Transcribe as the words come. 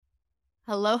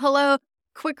Hello, hello.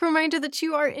 Quick reminder that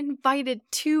you are invited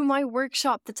to my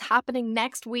workshop that's happening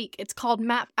next week. It's called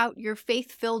Map Out Your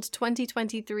Faith-Filled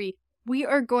 2023. We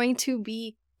are going to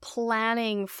be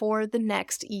planning for the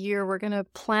next year. We're going to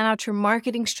plan out your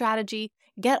marketing strategy,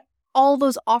 get all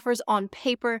those offers on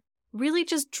paper, really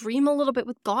just dream a little bit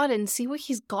with God and see what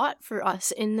He's got for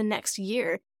us in the next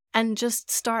year, and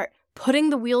just start putting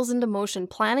the wheels into motion,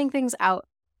 planning things out,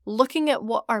 looking at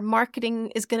what our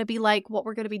marketing is going to be like, what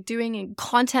we're going to be doing and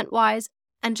content-wise,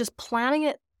 and just planning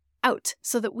it out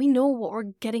so that we know what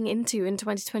we're getting into in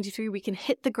 2023. We can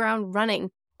hit the ground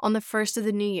running on the first of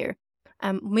the new year.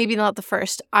 Maybe not the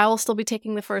first. I'll still be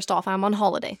taking the first off. I'm on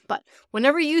holiday. But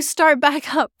whenever you start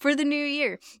back up for the new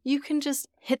year, you can just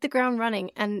hit the ground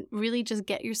running and really just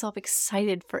get yourself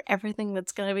excited for everything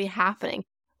that's going to be happening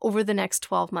over the next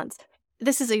 12 months.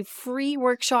 This is a free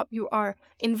workshop. You are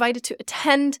invited to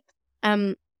attend.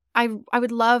 I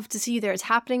would love to see you there. It's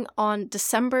happening on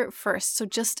December 1st, so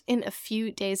just in a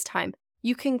few days' time.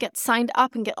 You can get signed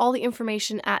up and get all the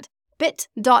information at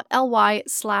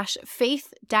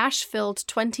bit.ly/faith-filled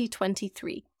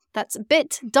 2023. That's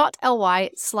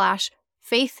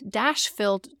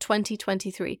bit.ly/faith-filled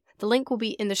 2023. The link will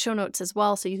be in the show notes as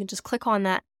well, so you can just click on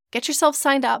that. Get yourself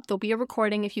signed up. There'll be a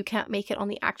recording if you can't make it on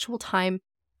the actual time.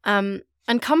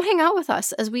 And come hang out with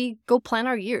us as we go plan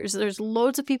our years. There's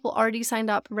loads of people already signed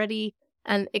up, ready,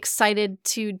 and excited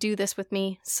to do this with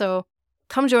me. So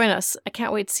come join us. I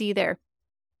can't wait to see you there.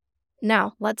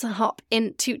 Now, let's hop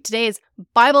into today's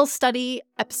Bible study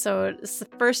episode. This is the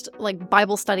first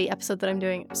Bible study episode that I'm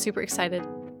doing. I'm super excited.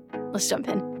 Let's jump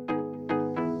in.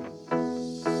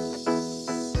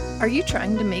 Are you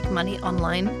trying to make money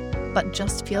online, but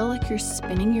just feel like you're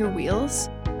spinning your wheels?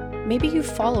 Maybe you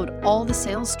followed all the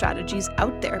sales strategies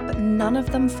out there, but none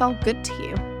of them felt good to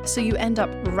you. So you end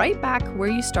up right back where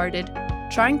you started,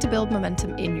 trying to build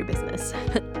momentum in your business.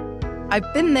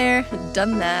 I've been there,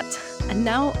 done that, and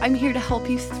now I'm here to help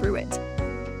you through it.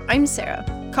 I'm Sarah,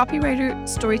 copywriter,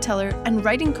 storyteller, and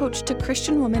writing coach to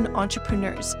Christian women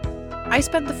entrepreneurs. I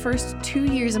spent the first 2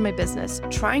 years in my business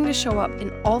trying to show up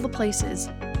in all the places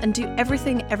and do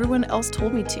everything everyone else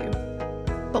told me to.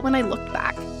 But when I looked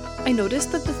back, I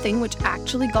noticed that the thing which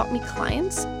actually got me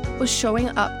clients was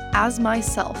showing up as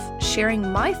myself,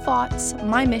 sharing my thoughts,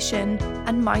 my mission,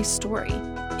 and my story.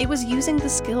 It was using the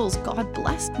skills God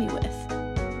blessed me with.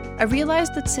 I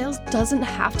realized that sales doesn't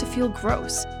have to feel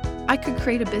gross. I could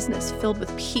create a business filled with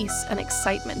peace and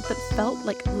excitement that felt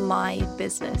like my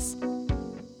business.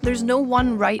 There's no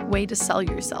one right way to sell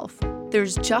yourself.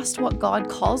 There's just what God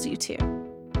calls you to.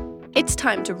 It's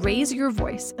time to raise your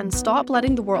voice and stop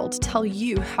letting the world tell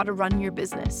you how to run your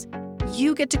business.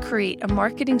 You get to create a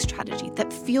marketing strategy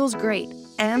that feels great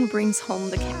and brings home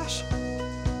the cash.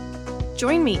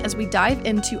 Join me as we dive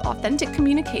into authentic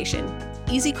communication,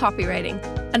 easy copywriting,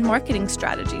 and marketing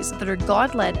strategies that are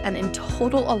God-led and in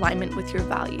total alignment with your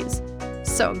values.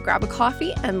 So grab a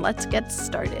coffee and let's get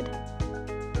started.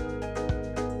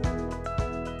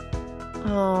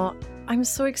 Oh, I'm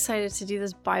so excited to do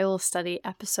this Bible study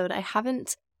episode. I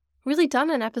haven't really done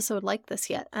an episode like this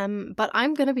yet, but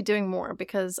I'm going to be doing more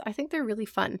because I think they're really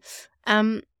fun.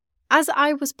 As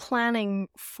I was planning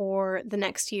for the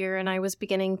next year and I was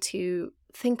beginning to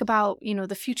think about,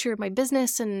 the future of my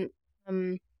business and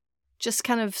just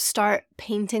kind of start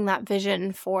painting that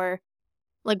vision for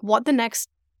what the next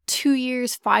 2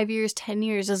 years, 5 years, 10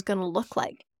 years is going to look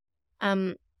like.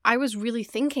 I was really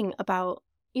thinking about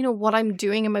what I'm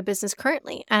doing in my business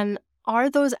currently. And are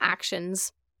those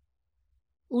actions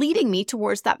leading me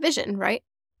towards that vision, right?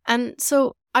 And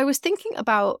so I was thinking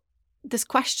about this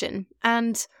question.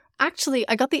 And actually,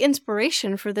 I got the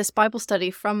inspiration for this Bible study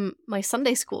from my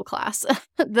Sunday school class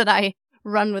that I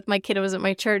run with my kiddos at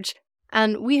my church.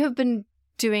 And we have been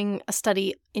doing a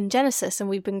study in Genesis, and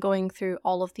we've been going through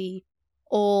all of the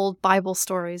old Bible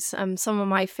stories, some of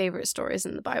my favorite stories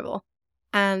in the Bible.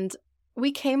 And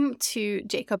we came to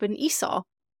Jacob and Esau,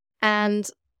 and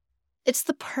it's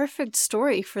the perfect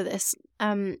story for this.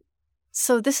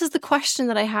 So this is the question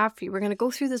that I have for you. We're going to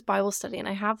go through this Bible study, and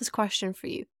I have this question for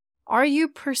you. Are you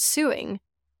pursuing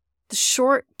the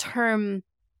short-term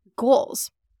goals,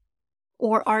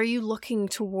 or are you looking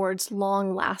towards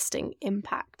long-lasting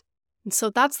impact? And so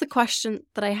that's the question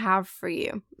that I have for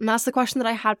you. And that's the question that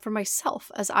I had for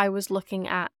myself as I was looking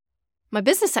at my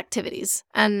business activities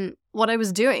and what I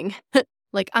was doing.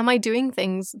 Am I doing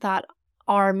things that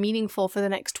are meaningful for the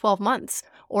next 12 months?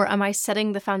 Or am I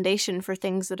setting the foundation for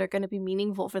things that are going to be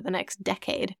meaningful for the next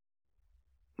decade?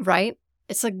 Right?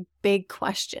 It's a big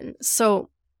question. So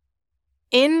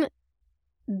in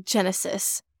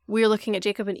Genesis, we're looking at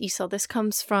Jacob and Esau. This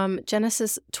comes from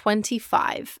Genesis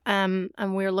 25, and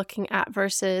we're looking at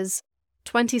verses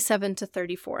 27 to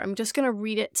 34. I'm just going to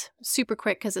read it super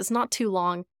quick because it's not too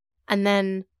long, and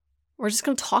then we're just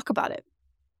going to talk about it.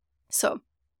 So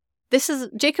this is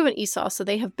Jacob and Esau. So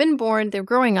they have been born, they're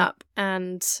growing up,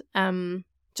 and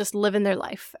just living their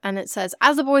life. And it says,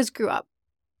 as the boys grew up,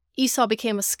 Esau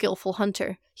became a skillful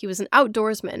hunter. He was an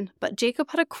outdoorsman, but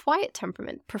Jacob had a quiet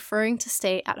temperament, preferring to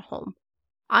stay at home.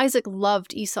 Isaac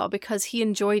loved Esau because he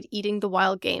enjoyed eating the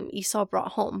wild game Esau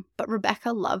brought home, but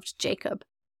Rebekah loved Jacob.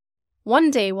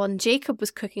 One day, when Jacob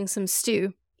was cooking some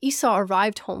stew, Esau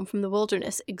arrived home from the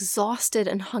wilderness, exhausted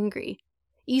and hungry.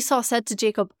 Esau said to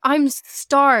Jacob, I'm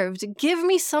starved. Give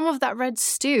me some of that red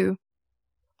stew.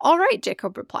 All right,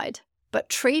 Jacob replied, but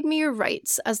trade me your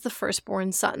rights as the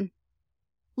firstborn son.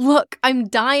 Look, I'm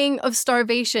dying of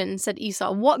starvation, said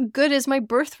Esau. What good is my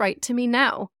birthright to me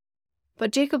now?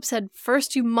 But Jacob said,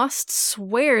 first you must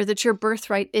swear that your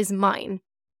birthright is mine.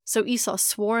 So Esau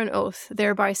swore an oath,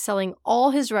 thereby selling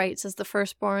all his rights as the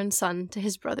firstborn son to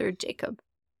his brother Jacob.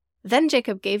 Then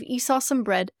Jacob gave Esau some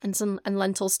bread and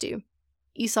lentil stew.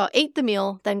 Esau ate the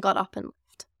meal, then got up and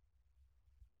left.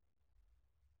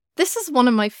 This is one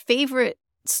of my favorite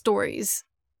stories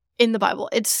in the Bible.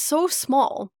 It's so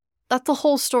small. That's the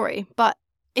whole story, but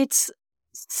it's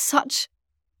such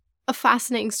a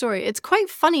fascinating story. It's quite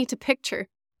funny to picture,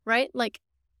 right? Like,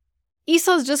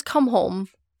 Esau's just come home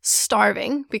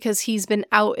starving because he's been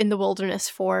out in the wilderness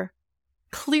for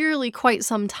clearly quite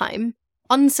some time,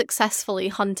 unsuccessfully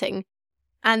hunting,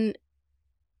 and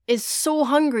is so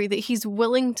hungry that he's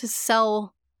willing to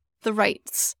sell the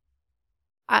rights,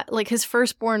 like his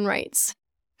firstborn rights,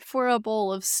 for a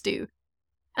bowl of stew.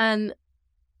 And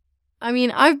I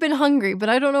mean, I've been hungry, but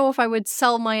I don't know if I would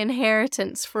sell my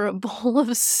inheritance for a bowl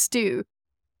of stew.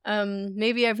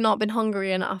 Maybe I've not been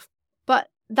hungry enough. But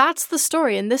that's the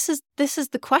story, and this is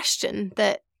the question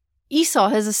that Esau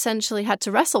has essentially had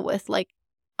to wrestle with. Like,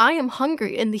 I am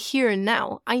hungry in the here and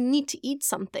now. I need to eat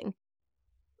something.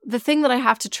 The thing that I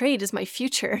have to trade is my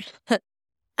future.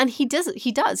 And he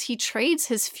does. He trades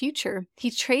his future.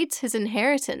 He trades his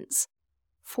inheritance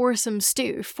for some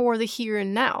stew, for the here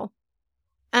and now.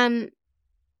 And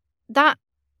that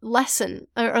lesson,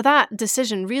 or that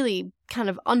decision, really kind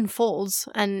of unfolds,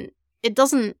 and it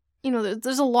doesn't,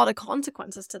 there's a lot of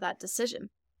consequences to that decision.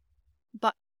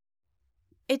 But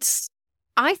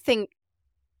I think,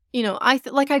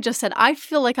 like I just said, I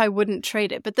feel like I wouldn't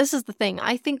trade it, but this is the thing.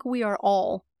 I think we are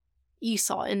all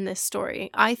Esau in this story.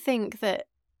 I think that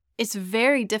it's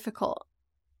very difficult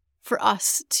for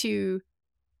us to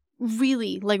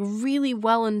really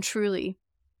well and truly,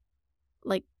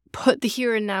 put the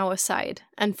here and now aside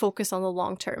and focus on the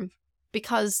long term,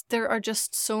 because there are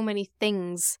just so many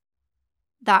things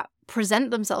that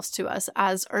present themselves to us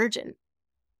as urgent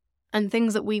and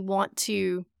things that we want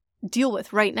to deal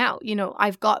with right now.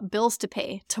 I've got bills to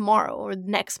pay tomorrow or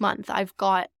next month. I've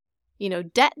got,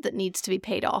 debt that needs to be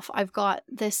paid off. I've got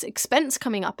this expense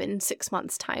coming up in 6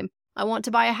 months' time. I want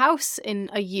to buy a house in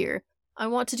a year. I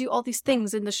want to do all these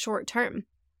things in the short term.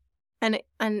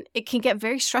 And it can get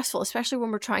very stressful, especially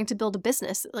when we're trying to build a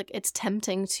business. Like, it's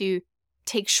tempting to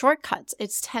take shortcuts.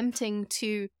 It's tempting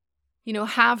to,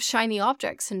 have shiny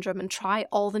object syndrome and try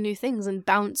all the new things and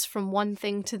bounce from one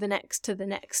thing to the next, to the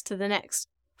next, to the next.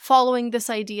 Following this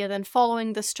idea, then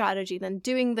following this strategy, then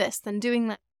doing this, then doing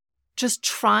that. Just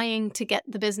trying to get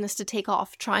the business to take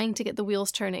off, trying to get the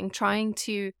wheels turning, trying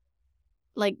to,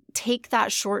 take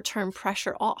that short-term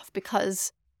pressure off,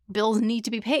 because bills need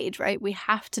to be paid, right? We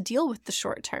have to deal with the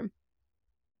short term.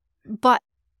 But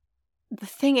the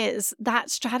thing is, that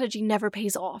strategy never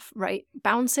pays off, right?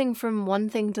 Bouncing from one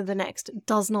thing to the next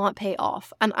does not pay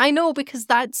off. And I know, because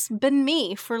that's been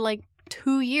me for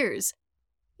 2 years.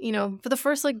 For the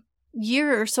first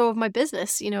year or so of my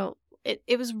business,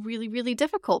 it was really, really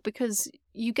difficult, because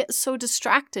you get so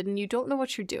distracted and you don't know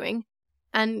what you're doing,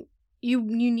 and you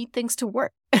need things to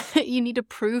work. You need to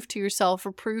prove to yourself,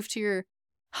 or prove to your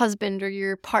husband or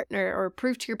your partner, or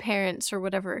prove to your parents or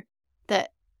whatever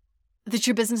that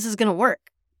your business is going to work.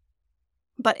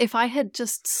 But if I had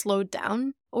just slowed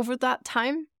down over that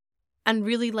time and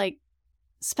really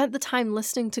spent the time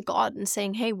listening to God and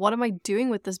saying, hey, what am I doing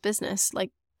with this business?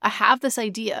 I have this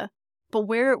idea, but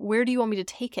where do you want me to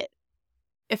take it?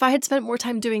 If I had spent more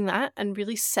time doing that and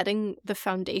really setting the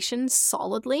foundation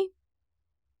solidly,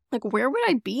 where would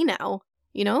I be now?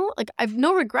 I've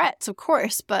no regrets, of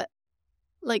course, but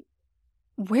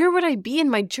where would I be in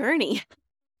my journey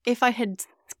if I had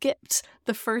skipped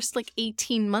the first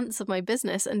 18 months of my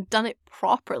business and done it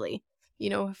properly?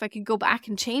 If I could go back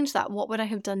and change that, what would I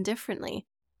have done differently?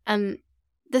 And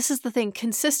this is the thing.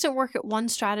 Consistent work at one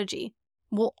strategy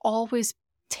will always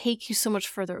take you so much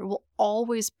further. It will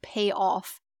always pay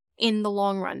off in the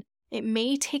long run. It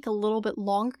may take a little bit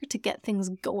longer to get things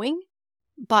going,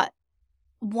 but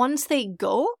once they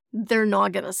go, they're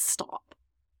not going to stop.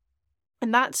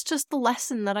 And that's just the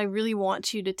lesson that I really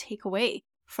want you to take away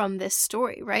from this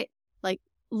story, right? Like,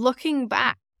 looking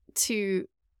back to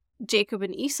Jacob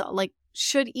and Esau, like,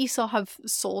 should Esau have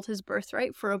sold his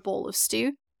birthright for a bowl of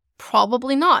stew?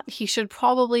 Probably not. He should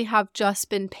probably have just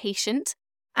been patient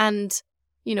and,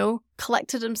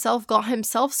 collected himself, got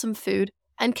himself some food,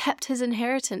 and kept his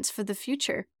inheritance for the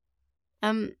future.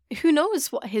 Who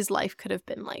knows what his life could have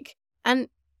been like? And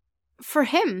for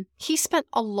him, he spent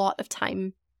a lot of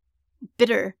time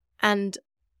bitter and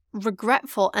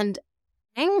regretful and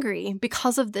angry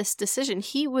because of this decision.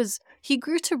 He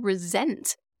grew to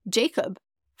resent Jacob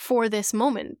for this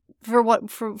moment,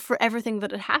 for everything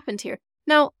that had happened here.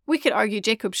 Now, we could argue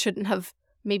Jacob shouldn't have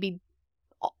maybe,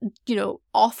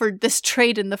 offered this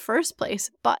trade in the first place,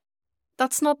 but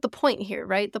that's not the point here,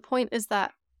 right? The point is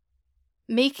that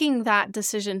making that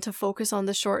decision to focus on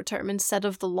the short term instead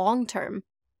of the long term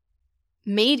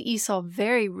made Esau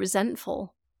very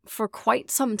resentful for quite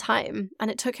some time.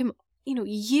 And it took him,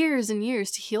 years and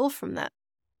years to heal from that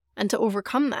and to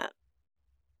overcome that.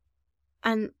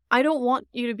 And I don't want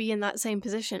you to be in that same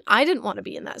position. I didn't want to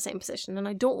be in that same position, and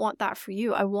I don't want that for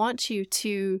you. I want you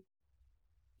to,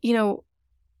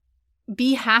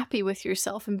 be happy with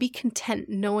yourself and be content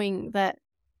knowing that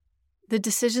the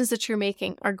decisions that you're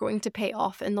making are going to pay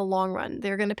off in the long run.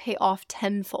 They're going to pay off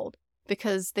tenfold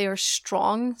because they are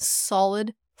strong,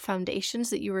 solid foundations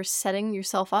that you are setting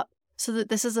yourself up so that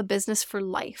this is a business for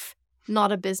life,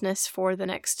 not a business for the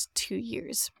next 2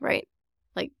 years, right?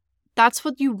 Like, that's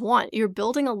what you want. You're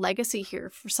building a legacy here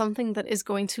for something that is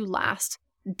going to last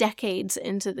decades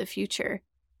into the future,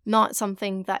 not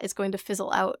something that is going to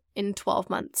fizzle out in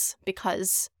 12 months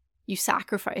because you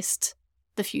sacrificed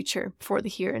the future for the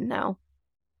here and now.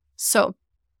 So,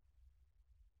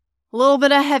 a little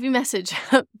bit of a heavy message,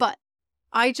 but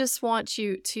I just want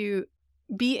you to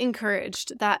be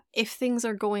encouraged that if things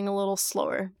are going a little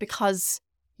slower because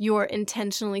you're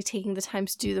intentionally taking the time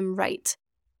to do them right,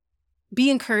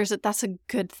 be encouraged that that's a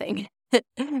good thing,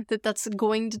 that's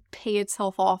going to pay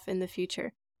itself off in the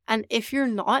future. And if you're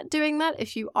not doing that,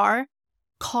 if you are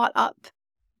caught up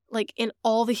like in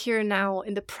all the here and now,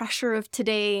 in the pressure of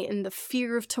today, in the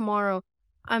fear of tomorrow,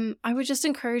 I would just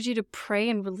encourage you to pray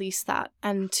and release that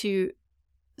and to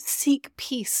seek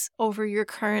peace over your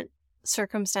current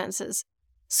circumstances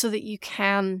so that you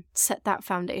can set that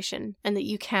foundation and that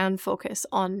you can focus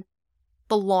on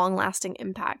the long-lasting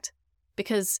impact.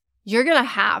 Because you're going to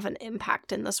have an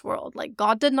impact in this world. Like,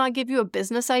 God did not give you a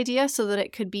business idea so that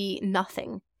it could be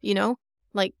nothing,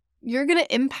 Like, you're going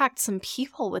to impact some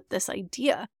people with this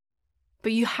idea.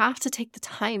 But you have to take the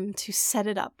time to set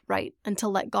it up right and to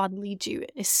let God lead you,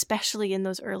 especially in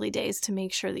those early days, to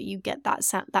make sure that you get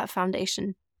that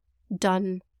foundation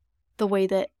done the way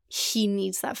that He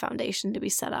needs that foundation to be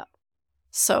set up.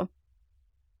 So,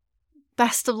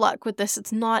 best of luck with this.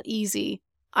 It's not easy.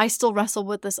 I still wrestle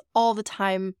with this all the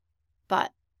time,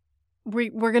 but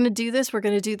we're going to do this. We're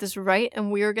going to do this right,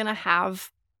 and we're going to have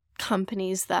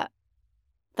companies that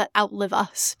outlive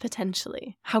us,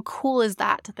 potentially. How cool is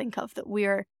that to think of, that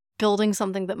we're building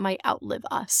something that might outlive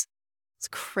us? It's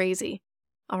crazy.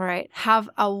 All right. Have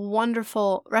a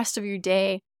wonderful rest of your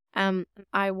day.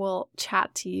 I will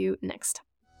chat to you next time.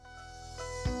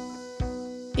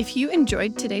 If you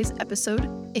enjoyed today's episode,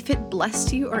 if it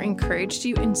blessed you or encouraged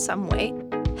you in some way,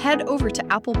 head over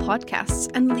to Apple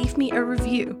Podcasts and leave me a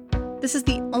review. This is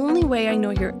the only way I know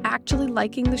you're actually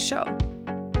liking the show.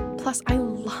 Plus, I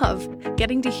love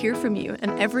getting to hear from you,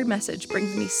 and every message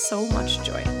brings me so much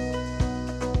joy.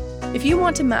 If you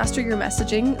want to master your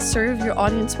messaging, serve your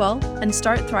audience well, and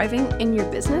start thriving in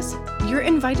your business, you're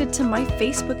invited to my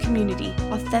Facebook community,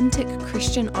 Authentic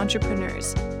Christian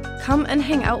Entrepreneurs. Come and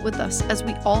hang out with us as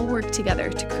we all work together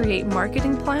to create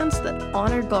marketing plans that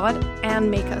honor God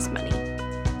and make us money.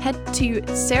 Head to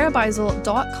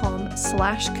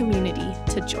sarahbeisel.com/community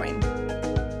to join.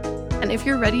 And if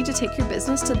you're ready to take your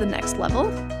business to the next level,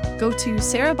 go to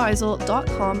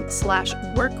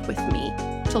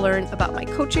sarahbeisel.com/workwithme to learn about my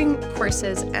coaching,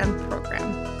 courses, and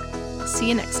program. See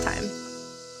you next time.